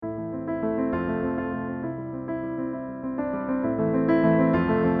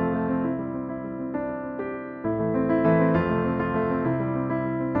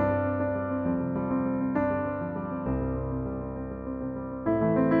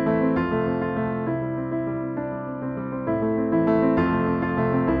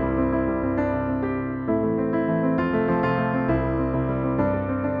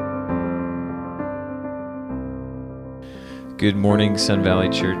Good morning, Sun Valley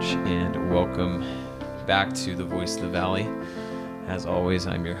Church, and welcome back to the Voice of the Valley. As always,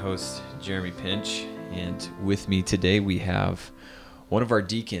 I'm your host, Jeremy Pinch, and with me today we have one of our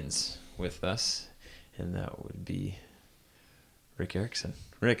deacons with us, and that would be Rick Erickson.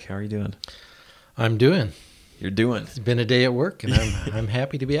 Rick, how are you doing? I'm doing. You're doing. It's been a day at work, and I'm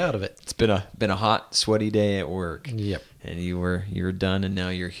happy to be out of it. It's been a hot, sweaty day at work. Yep. And you're done, and now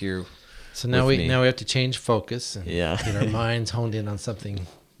you're here. So now we have to change focus and get our minds honed in on something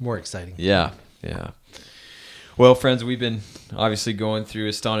more exciting. Yeah. Well, friends, we've been obviously going through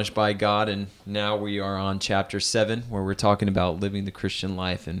Astonished by God, and now we are on chapter 7, where we're talking about living the Christian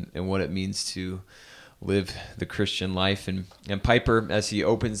life and what it means to live the Christian life. And Piper, as he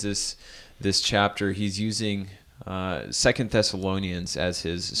opens this chapter, he's using 2 Thessalonians as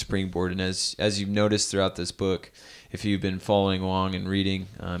his springboard. And as you've noticed throughout this book, if you've been following along and reading,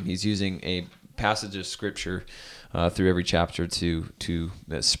 he's using a passage of Scripture through every chapter to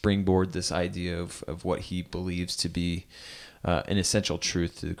springboard this idea of what he believes to be an essential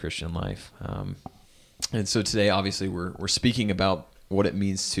truth to the Christian life. And so today, obviously, we're speaking about what it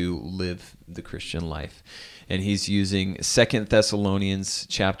means to live the Christian life. And he's using 2 Thessalonians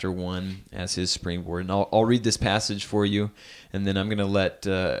chapter 1 as his springboard. And I'll read this passage for you, and then I'm going to let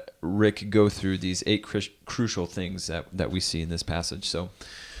Rick go through these 8 crucial things that we see in this passage. So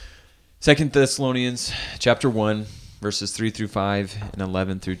 2 Thessalonians chapter 1, verses 3 through 5 and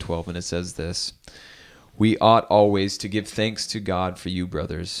 11 through 12, and it says this: "We ought always to give thanks to God for you,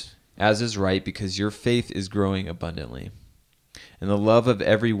 brothers, as is right, because your faith is growing abundantly, and the love of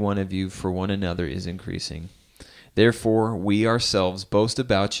every one of you for one another is increasing. Therefore, we ourselves boast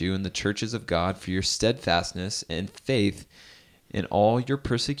about you in the churches of God for your steadfastness and faith in all your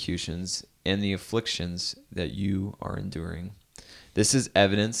persecutions and the afflictions that you are enduring. This is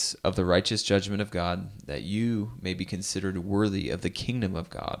evidence of the righteous judgment of God, that you may be considered worthy of the kingdom of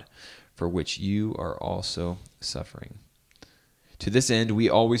God, for which you are also suffering. To this end, we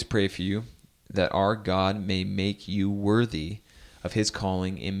always pray for you, that our God may make you worthy of his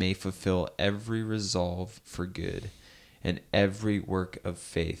calling and may fulfill every resolve for good and every work of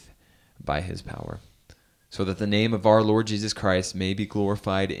faith by his power, so that the name of our Lord Jesus Christ may be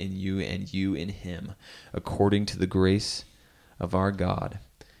glorified in you and you in him, according to the grace of our God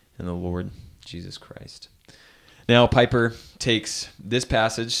and the Lord Jesus Christ." Now, Piper takes this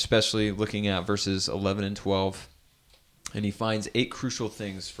passage, especially looking at verses 11 and 12, and he finds 8 crucial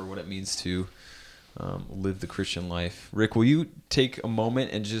things for what it means to live the Christian life. Rick, will you take a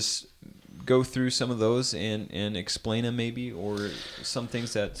moment and just go through some of those and explain them maybe, or some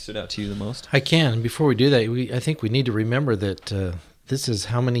things that stood out to you the most? I can. Before we do that, I think we need to remember that this is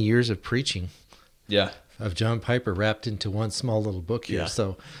how many years of preaching of John Piper wrapped into one small little book here.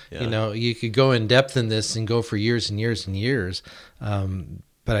 So, you could go in depth in this and go for years and years and years.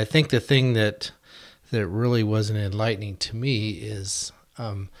 But I think the thing that really wasn't enlightening to me is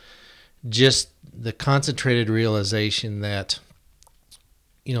just the concentrated realization that,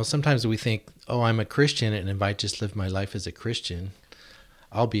 sometimes we think, oh, I'm a Christian, and if I just live my life as a Christian,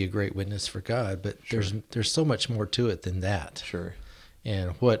 I'll be a great witness for God. But there's so much more to it than that. Sure.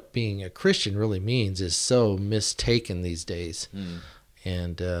 And what being a Christian really means is so mistaken these days.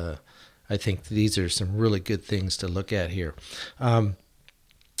 And I think these are some really good things to look at here.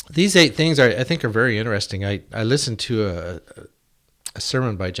 These 8 things I think are very interesting. I listened to a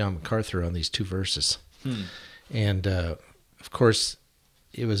sermon by John MacArthur on these 2 verses. And of course,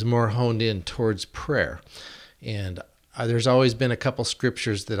 it was more honed in towards prayer. And there's always been a couple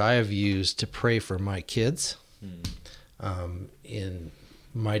scriptures that I have used to pray for my kids in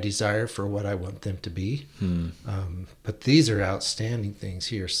my desire for what I want them to be. But these are outstanding things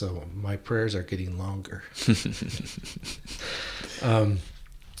here, so my prayers are getting longer.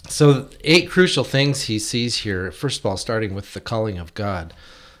 So 8 crucial things he sees here. First of all, starting with the calling of God.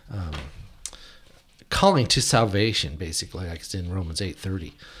 Calling to salvation, basically, like it's in Romans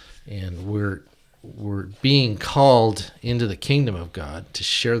 8:30. And we're being called into the kingdom of God to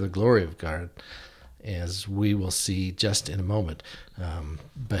share the glory of God, as we will see just in a moment.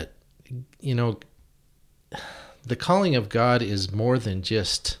 But, the calling of God is more than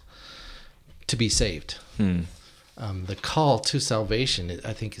just to be saved. The call to salvation,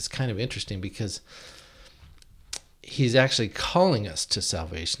 I think, is kind of interesting because he's actually calling us to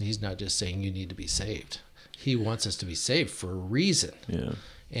salvation. He's not just saying you need to be saved. He wants us to be saved for a reason. Yeah.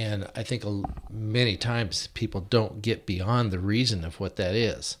 And I think many times people don't get beyond the reason of what that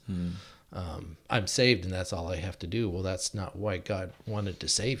is. I'm saved and that's all I have to do. Well, that's not why God wanted to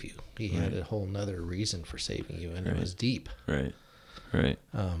save you. He had a whole nother reason for saving you, and it was deep. Right.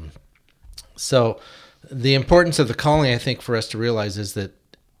 So The importance of the calling, I think, for us to realize is that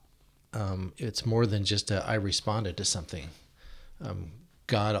it's more than just I responded to something.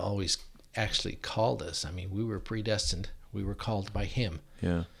 God always actually called us. I mean, we were predestined. We were called by Him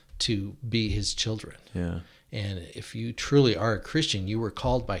to be His children. Yeah. And if you truly are a Christian, you were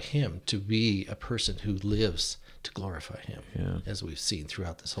called by Him to be a person who lives to glorify Him, as we've seen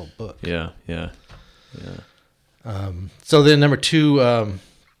throughout this whole book. So then number 2,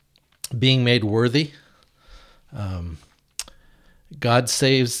 being made worthy. God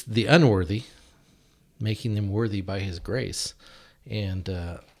saves the unworthy, making them worthy by His grace. And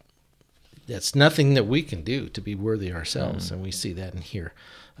that's nothing that we can do to be worthy ourselves, and we see that in here.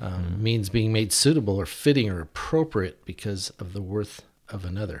 Means being made suitable or fitting or appropriate because of the worth of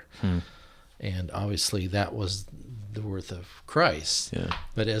another. And obviously that was the worth of Christ.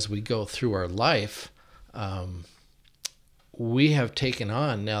 But as we go through our life, we have taken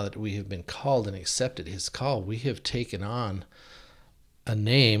on, now that we have been called and accepted His call, we have taken on a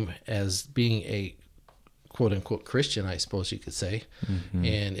name as being a quote-unquote Christian, I suppose you could say, and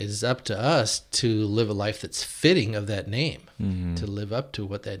it is up to us to live a life that's fitting of that name, to live up to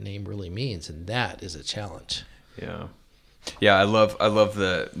what that name really means, and that is a challenge. I love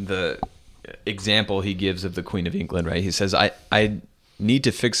the example he gives of the Queen of England, right? He says, I need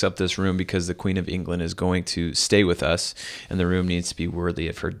to fix up this room because the Queen of England is going to stay with us, and the room needs to be worthy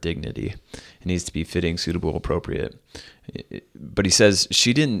of her dignity. It needs to be fitting, suitable, appropriate. But he says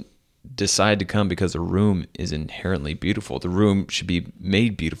she didn't decide to come because the room is inherently beautiful. The room should be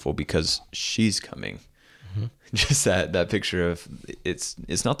made beautiful because she's coming. Just that picture of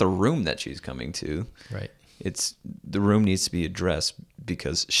it's not the room that she's coming to. Right. It's the room needs to be addressed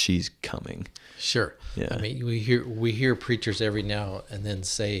because she's coming. Sure. I mean, we hear preachers every now and then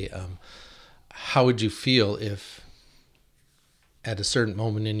say, how would you feel if at a certain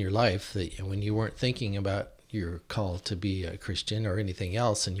moment in your life that when you weren't thinking about your call to be a Christian or anything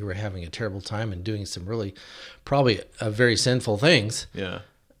else, and you were having a terrible time and doing some really probably very sinful things.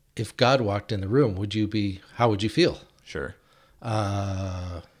 If God walked in the room, how would you feel? Sure.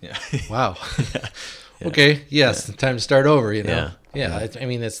 Wow. Okay. Yes. Time to start over, you know? I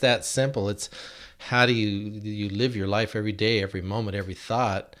mean, it's that simple. It's how do you live your life every day, every moment, every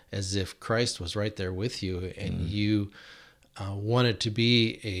thought as if Christ was right there with you, and you wanted to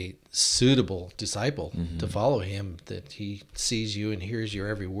be a suitable disciple to follow Him, that He sees you and hears your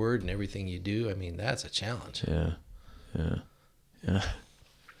every word and everything you do. I mean, that's a challenge.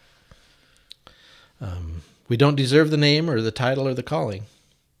 We don't deserve the name or the title or the calling,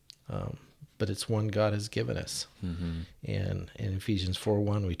 but it's one God has given us. And in Ephesians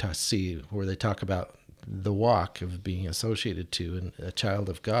 4:1, we see where they talk about the walk of being associated to and a child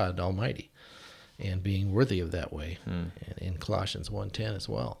of God Almighty, and being worthy of that way. And in Colossians 1:10 as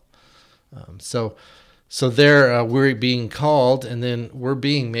well. So there we're being called, and then we're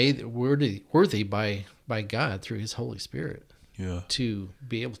being made worthy by God through His Holy Spirit to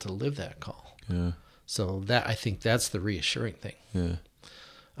be able to live that call. So that, I think that's the reassuring thing.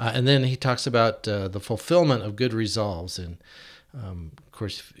 And then he talks about the fulfillment of good resolves. And of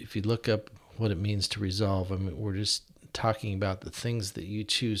course, if you look up what it means to resolve, I mean, we're just talking about the things that you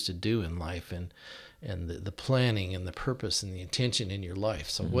choose to do in life, and the planning and the purpose and the intention in your life.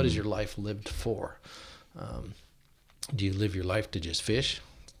 So what is your life lived for? Do you live your life to just fish?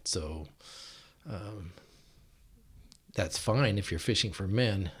 So that's fine if you're fishing for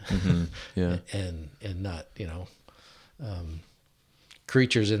men, and not,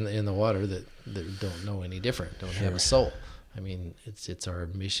 creatures in the water that don't know any different, don't have a soul. I mean, it's our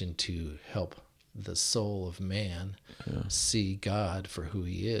mission to help the soul of man see God for who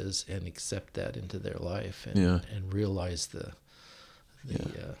He is and accept that into their life, and realize the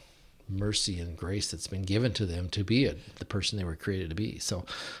mercy and grace that's been given to them to be the person they were created to be. So,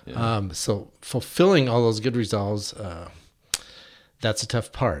 so fulfilling all those good resolves, that's a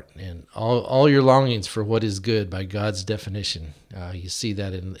tough part. And all your longings for what is good by God's definition, you see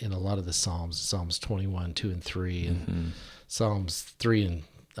that in a lot of the Psalms 21, 2 and 3, and Psalms 3 and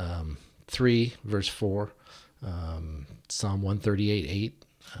 3, verse 4, Psalm 138, 8.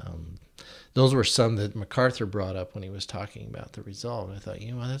 Those were some that MacArthur brought up when he was talking about the resolve. And I thought,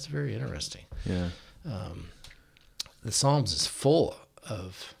 that's very interesting. The Psalms is full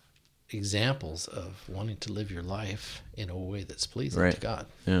of examples of wanting to live your life in a way that's pleasing to God.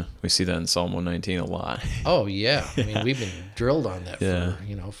 We see that in Psalm 119 a lot. Oh yeah, I mean, we've been drilled on that for a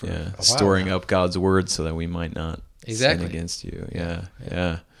while storing now. Up God's word so that we might not sin against you. And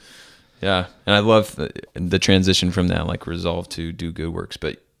I love the transition from that, like, resolve to do good works,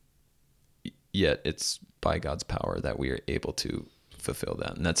 but yet it's by God's power that we are able to fulfill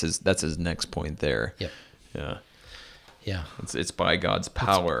that. And that's his next point there. Yep. Yeah. Yeah. It's by God's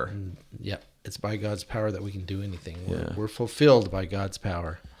power. It's by God's power that we can do anything. We're fulfilled by God's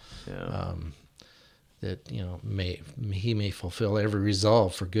power. Yeah. That he may fulfill every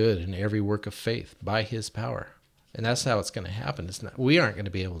resolve for good and every work of faith by his power. And that's how it's going to happen. We aren't going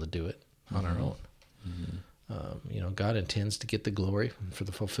to be able to do it on our own. God intends to get the glory for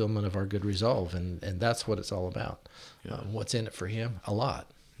the fulfillment of our good resolve, and that's what it's all about. What's in it for him? A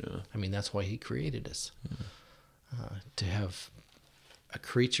lot. I mean, that's why he created us, to have a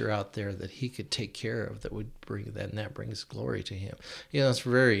creature out there that he could take care of that would bring that, and that brings glory to him. It's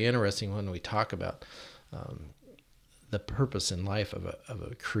very interesting when we talk about the purpose in life of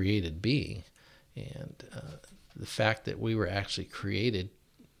a created being, and the fact that we were actually created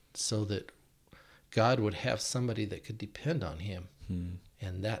so that God would have somebody that could depend on him,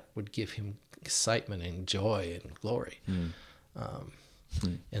 and that would give him excitement and joy and glory.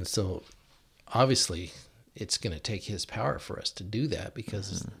 And so, obviously, it's going to take his power for us to do that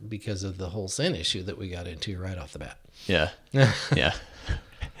because of the whole sin issue that we got into right off the bat. Yeah. Yeah.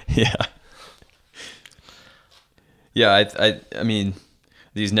 Yeah. Yeah. I mean,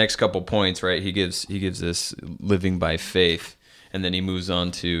 these next couple points, right? He gives this living by faith, and then he moves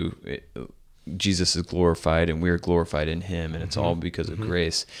on to Jesus is glorified and we are glorified in him, and it's all because of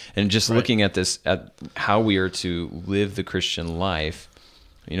grace. And just looking at this, at how we are to live the Christian life,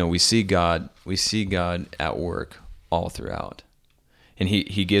 we see God at work all throughout. And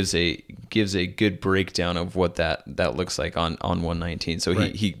he gives a good breakdown of what that looks like on 119. So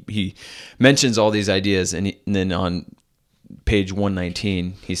he mentions all these ideas, and then on page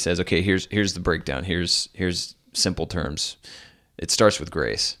 119 he says, okay, here's the breakdown. Here's simple terms. It starts with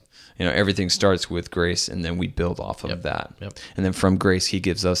grace. Everything starts with grace, and then we build off of that. Yep. And then from grace, he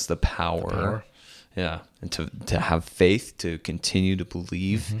gives us the power. Yeah, and to have faith, to continue to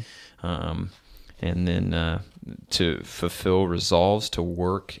believe, and then to fulfill resolves, to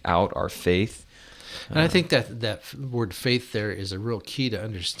work out our faith. And I think that word faith there is a real key to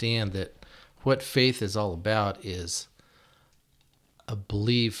understand that what faith is all about is a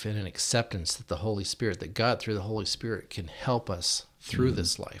belief and an acceptance that the Holy Spirit, that God through the Holy Spirit can help us through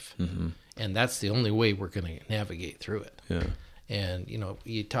this life. And that's the only way we're going to navigate through it. Yeah. And,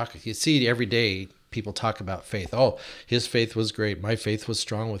 you see every day people talk about faith. Oh, his faith was great. My faith was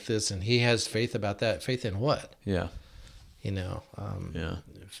strong with this. And he has faith about that. Faith in what? Yeah. The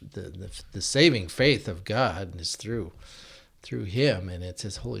saving faith of God is through him, and it's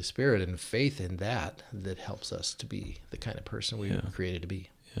his Holy Spirit and faith in that helps us to be the kind of person we were created to be.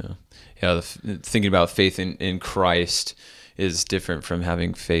 Yeah. Thinking about faith in Christ is different from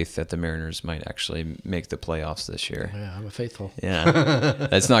having faith that the Mariners might actually make the playoffs this year. Yeah, I'm a faithful. Yeah.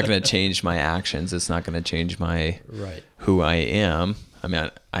 That's not going to change my actions. It's not going to change who I am. I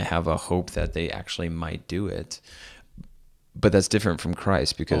mean, I have a hope that they actually might do it. But that's different from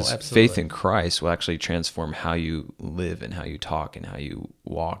Christ, because faith in Christ will actually transform how you live and how you talk and how you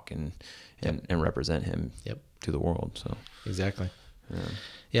walk and represent him to the world. So exactly.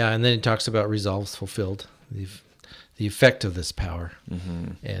 Yeah, and then he talks about resolves fulfilled, the effect of this power.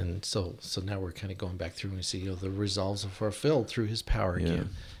 And so now we're kind of going back through and we see the resolves are fulfilled through his power again.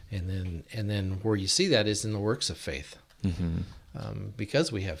 And then where you see that is in the works of faith.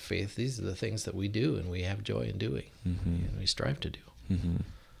 Because we have faith, these are the things that we do and we have joy in doing and we strive to do.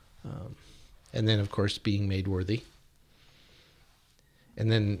 And then, of course, being made worthy. And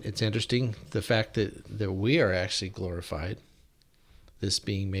then it's interesting, the fact that we are actually glorified, this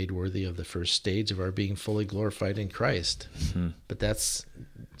being made worthy of the first stage of our being fully glorified in Christ. But that's,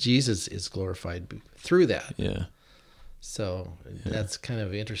 Jesus is glorified through that. Yeah. So that's kind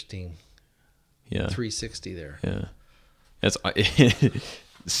of interesting. 360 there. Yeah. That's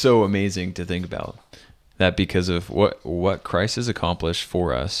so amazing to think about that, because of what Christ has accomplished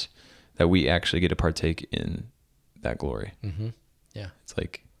for us, that we actually get to partake in that glory. Yeah. It's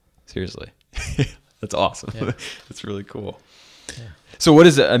like, seriously, that's awesome. Yeah. That's really cool. Yeah. So what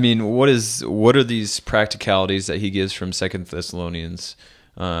is it? I mean, what are these practicalities that he gives from 2 Thessalonians?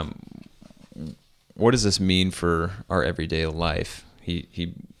 What does this mean for our everyday life?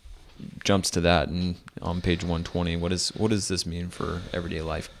 He jumps to that and on page 120. What does this mean for everyday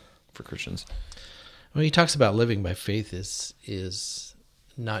life for Christians? Well, he talks about living by faith is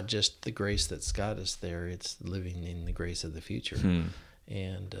not just the grace that's got us there, it's living in the grace of the future.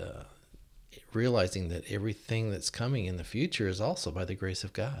 And realizing that everything that's coming in the future is also by the grace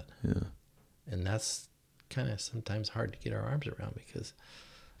of God. Yeah. And that's kind of sometimes hard to get our arms around, because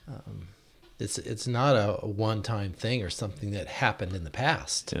it's not a one-time thing or something that happened in the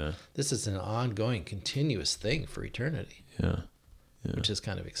past. Yeah. This is an ongoing, continuous thing for eternity. Yeah. which is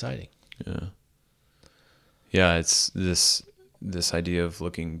kind of exciting. Yeah. Yeah, it's this idea of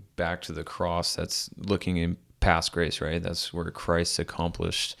looking back to the cross. That's looking in past grace, right? That's where Christ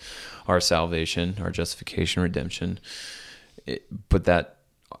accomplished our salvation, our justification, redemption. But that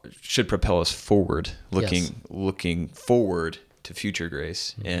should propel us forward, looking forward to future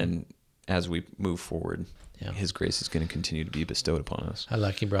grace. Mm-hmm. And as we move forward, His grace is going to continue to be bestowed upon us. I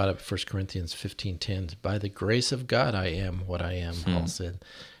like he brought up 1 Corinthians 15:10. By the grace of God I am what I am, Paul said.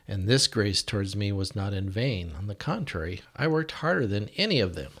 And this grace towards me was not in vain. On the contrary, I worked harder than any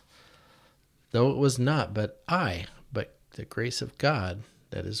of them. Though it was not but the grace of God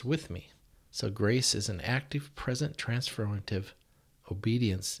that is with me. So grace is an active, present, transformative,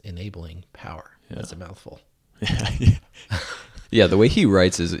 obedience-enabling power. Yeah. That's a mouthful. Yeah, the way he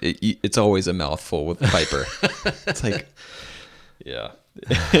writes it's always a mouthful with Piper. It's like, yeah.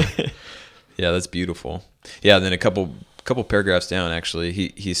 Yeah, that's beautiful. Yeah, then a couple paragraphs down, actually,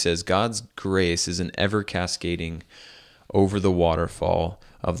 he says, God's grace is an ever cascading over the waterfall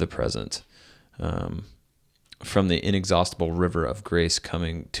of the present, from the inexhaustible river of grace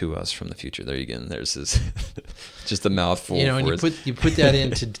coming to us from the future. There you go. There's this, just a mouthful. And you put that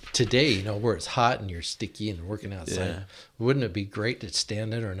into today, where it's hot and you're sticky and working outside. Yeah. Wouldn't it be great to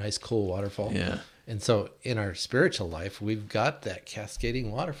stand under a nice cool waterfall? Yeah. And so in our spiritual life, we've got that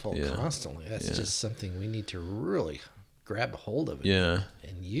cascading waterfall constantly. That's just something we need to really grab a hold of and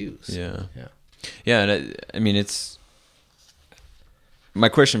use. Yeah. Yeah. Yeah. And I mean, it's my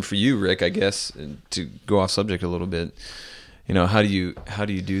question for you, Rick, I guess, to go off subject a little bit, how do you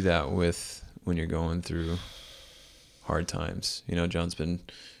do that when you're going through hard times? John's been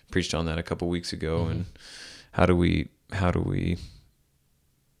preached on that a couple weeks ago. Mm-hmm. And how do we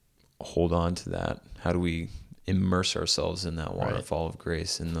hold on to that? How do we immerse ourselves in that waterfall of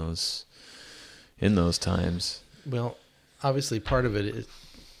grace in those times? Well, obviously part of it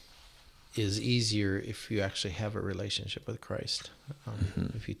is easier if you actually have a relationship with Christ.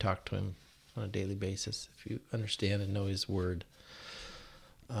 If you talk to him on a daily basis, if you understand and know his word.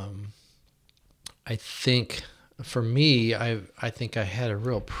 I think for me, I think I had a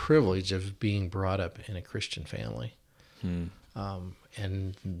real privilege of being brought up in a Christian family.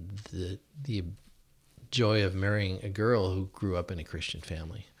 And the joy of marrying a girl who grew up in a Christian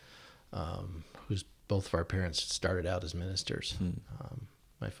family, who's both of our parents started out as ministers.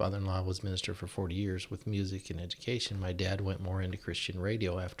 My father-in-law was minister for 40 years with music and education. My dad went more into Christian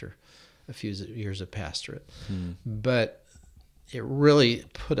radio after a few years of pastorate. But it really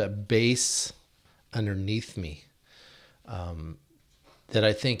put a base underneath me that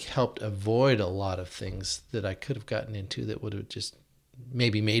I think helped avoid a lot of things that I could have gotten into that would have just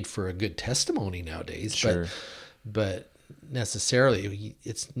maybe made for a good testimony nowadays. Sure. But necessarily,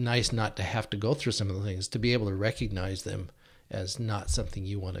 it's nice not to have to go through some of the things, to be able to recognize them as not something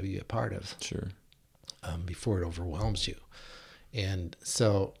you want to be a part of. Sure. Before it overwhelms you. And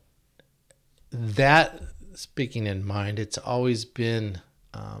so that, speaking in mind, it's always been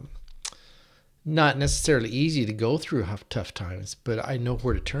not necessarily easy to go through tough times, but I know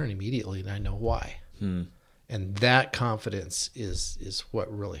where to turn immediately and I know why. And that confidence is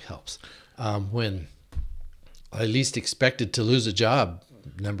what really helps. When I least expected to lose a job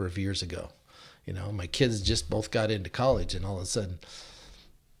a number of years ago, my kids just both got into college, and all of a sudden,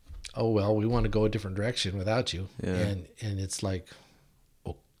 oh, well, we want to go a different direction without you. Yeah. And it's like,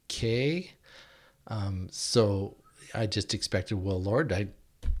 okay. So I just expected, well, Lord, I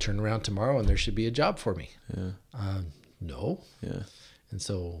turn around tomorrow and there should be a job for me. Yeah. No. Yeah. And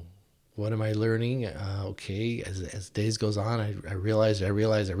so what am I learning? Okay. As days goes on, I realize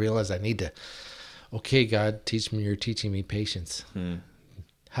I need to, okay, God, you're teaching me patience.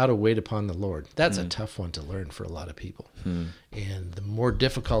 How to wait upon the Lord. That's a tough one to learn for a lot of people. And the more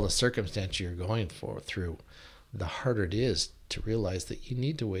difficult a circumstance you're going through, the harder it is to realize that you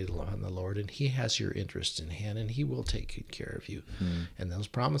need to wait on the Lord, and he has your interest in hand, and he will take good care of you. And those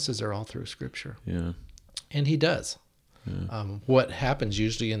promises are all through Scripture. Yeah. And he does. Yeah. What happens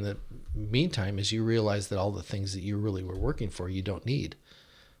usually in the meantime is you realize that all the things that you really were working for, you don't need.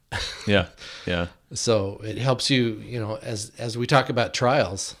 Yeah. Yeah. So it helps you, as we talk about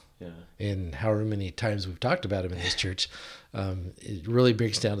trials, and however many times we've talked about them in this church, it really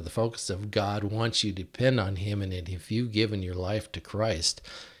breaks down to the focus of God wants you to depend on him. And if you've given your life to Christ,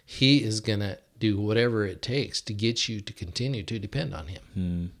 he is going to do whatever it takes to get you to continue to depend on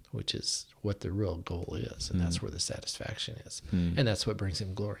him, which is what the real goal is. And that's where the satisfaction is. And that's what brings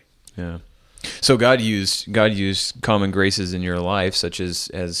him glory. Yeah. So God used common graces in your life, such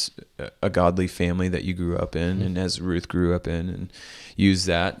as a godly family that you grew up in, and as Ruth grew up in, and used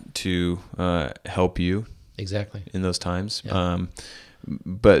that to help you Exactly. in those times. Yeah.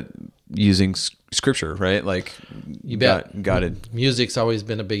 But using scripture, right? Like you bet. got it. Music's always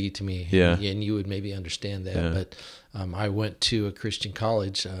been a biggie to me. Yeah. And you would maybe understand that. Yeah. But I went to a Christian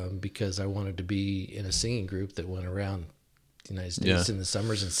college because I wanted to be in a singing group that went around the United States in the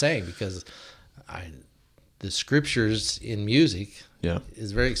summers and sang, because the scriptures in music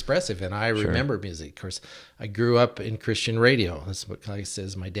is very expressive, and I remember music. Of course, I grew up in Christian radio. That's what Clay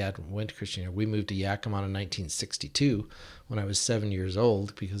says. My dad went to Christian radio. We moved to Yakima in 1962 when I was 7 years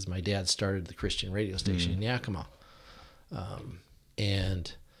old, because my dad started the Christian radio station in Yakima.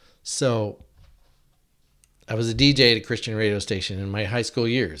 And so I was a DJ at a Christian radio station in my high school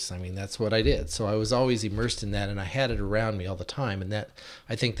years. I mean, that's what I did. So I was always immersed in that, and I had it around me all the time. And that,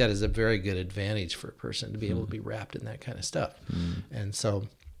 I think that is a very good advantage for a person to be able to be wrapped in that kind of stuff. And so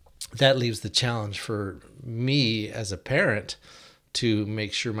that leaves the challenge for me as a parent to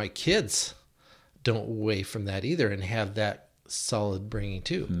make sure my kids don't away from that either, and have that solid bringing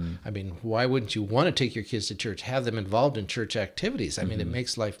too. I mean, why wouldn't you want to take your kids to church, have them involved in church activities? I mean, it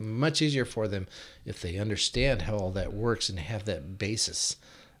makes life much easier for them if they understand how all that works and have that basis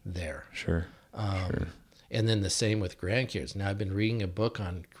there. Sure. And then the same with grandkids. Now, I've been reading a book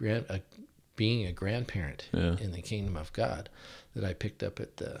on being a grandparent in the kingdom of God that I picked up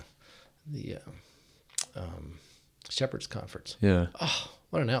at the Shepherd's Conference. Yeah. Oh,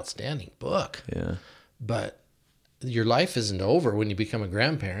 what an outstanding book. Yeah. But your life isn't over when you become a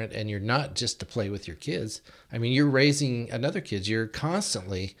grandparent, and you're not just to play with your kids. I mean, you're raising another kids. You're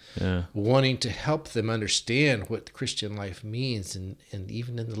constantly wanting to help them understand what the Christian life means, and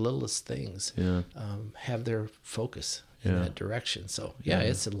even in the littlest things, have their focus in that direction. So,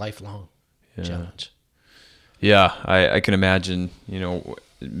 it's a lifelong challenge. Yeah, I can imagine,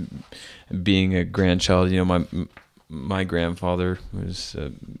 being a grandchild. My grandfather was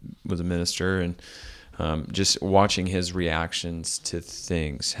a minister, and just watching his reactions to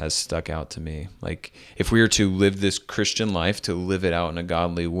things has stuck out to me. Like, if we were to live this Christian life, to live it out in a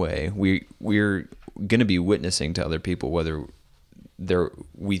godly way, we're going to be witnessing to other people, whether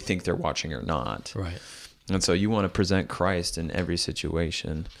we think they're watching or not. Right. And so you want to present Christ in every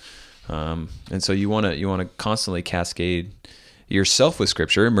situation. And so you want to constantly cascade yourself with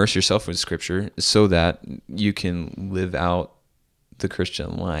Scripture, immerse yourself with Scripture, so that you can live out the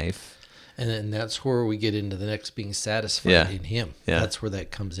Christian life. And then that's where we get into the next, being satisfied in Him. Yeah. That's where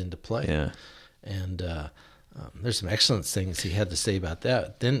that comes into play. Yeah. And there's some excellent things he had to say about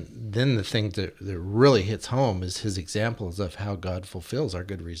that. Then the thing that really hits home is his examples of how God fulfills our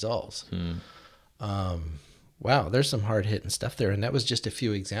good resolves. Wow, there's some hard-hitting stuff there, and that was just a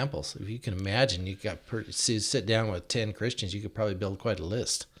few examples. If you can imagine, you sit down with 10 Christians, you could probably build quite a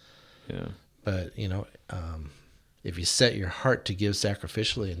list. Yeah. But, if you set your heart to give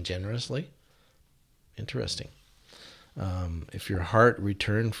sacrificially and generously, interesting. If your heart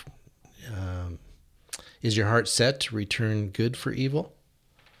is your heart set to return good for evil?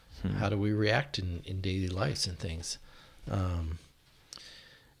 How do we react in daily lives and things?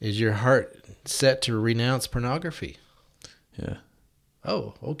 Is your heart set to renounce pornography? Yeah.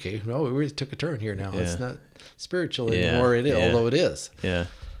 Oh, okay. No, we really took a turn here now. It's not spiritual anymore, although it is. Yeah.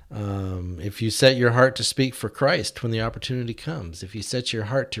 If you set your heart to speak for Christ when the opportunity comes, if you set your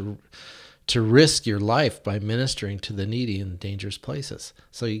heart to risk your life by ministering to the needy in dangerous places.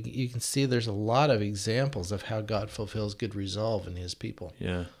 So you can see there's a lot of examples of how God fulfills good resolve in His people.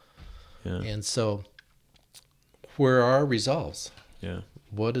 Yeah. Yeah. And so, where are our resolves? Yeah.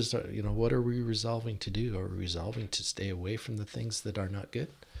 What are we resolving to do? Are we resolving to stay away from the things that are not good,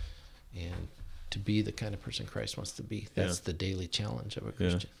 and to be the kind of person Christ wants to be? That's the daily challenge of a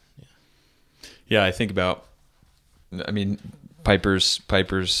Christian. Yeah, I think about, Piper's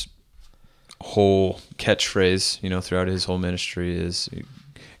whole catchphrase, throughout his whole ministry is,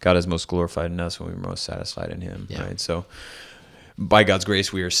 God is most glorified in us when we're most satisfied in Him. Yeah. Right. So, by God's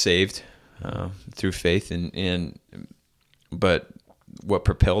grace, we are saved through faith, but what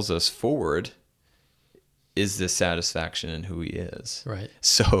propels us forward is this satisfaction in who He is. Right.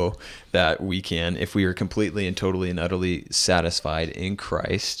 So that we can, if we are completely and totally and utterly satisfied in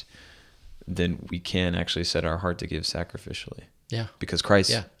Christ, then we can actually set our heart to give sacrificially. Yeah. Because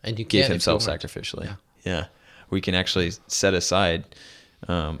Christ gave Himself sacrificially. Yeah. We can actually set aside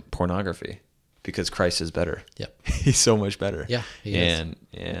pornography because Christ is better. Yep. He's so much better. Yeah. He is.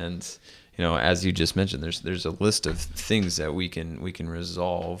 And as you just mentioned, there's a list of things that we can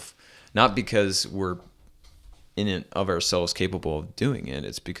resolve, not because we're in and of ourselves capable of doing it.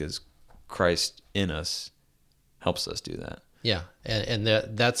 It's because Christ in us helps us do that. Yeah, and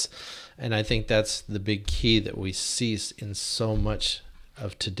I think that's the big key that we see in so much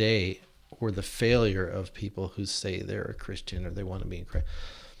of today, or the failure of people who say they're a Christian or they want to be in Christ.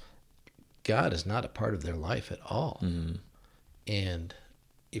 God is not a part of their life at all. Mm-hmm. And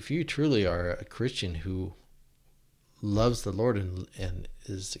if you truly are a Christian who loves the Lord and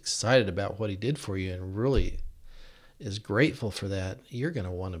is excited about what he did for you and really is grateful for that, you're going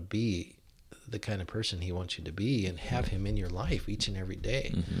to want to be the kind of person he wants you to be and have him in your life each and every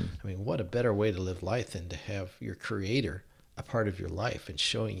day. Mm-hmm. I mean, what a better way to live life than to have your Creator a part of your life and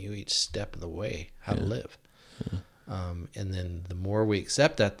showing you each step of the way how to live. Yeah. And then the more we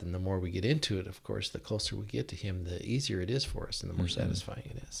accept that, then the more we get into it, of course, the closer we get to him, the easier it is for us and the more satisfying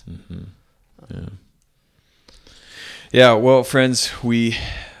it is. Mm-hmm. Yeah, well, friends, we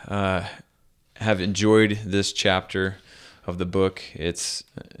have enjoyed this chapter of the book. It's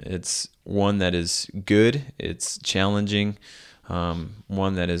one that is good. It's challenging.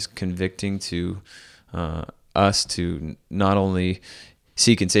 One that is convicting to us to not only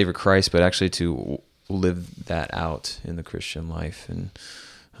seek and savor Christ, but actually to live that out in the Christian life. And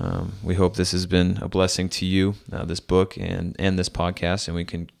we hope this has been a blessing to you, this book and this podcast, and we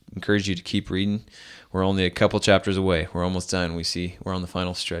can encourage you to keep reading. We're only a couple chapters away. We're almost done. We're on the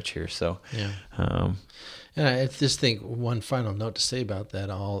final stretch here. So, yeah. And I just think one final note to say about that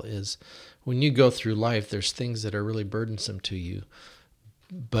all is when you go through life, there's things that are really burdensome to you.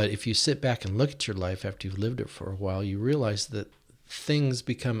 But if you sit back and look at your life after you've lived it for a while, you realize that things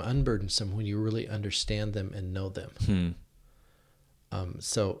become unburdensome when you really understand them and know them.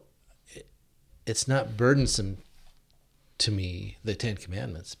 So it's not burdensome to me, the Ten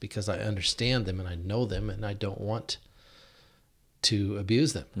Commandments, because I understand them and I know them and I don't want to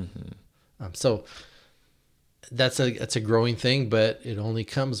abuse them. Mm-hmm. So that's a growing thing, but it only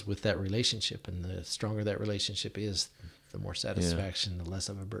comes with that relationship, and the stronger that relationship is, the more satisfaction, the less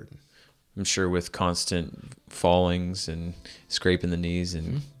of a burden. I'm sure with constant fallings and scraping the knees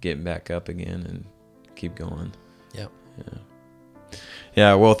and getting back up again and keep going. Yep.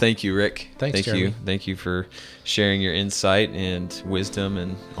 Yeah. Well, thank you, Rick. Thank Jeremy. you. Thank you for sharing your insight and wisdom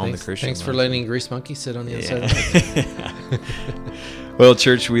and on the Christian Thanks life. For letting Grease Monkey sit on the inside of the Well,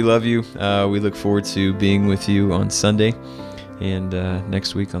 church, we love you. We look forward to being with you on Sunday and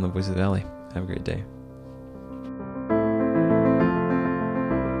next week on the Voice of the Valley. Have a great day.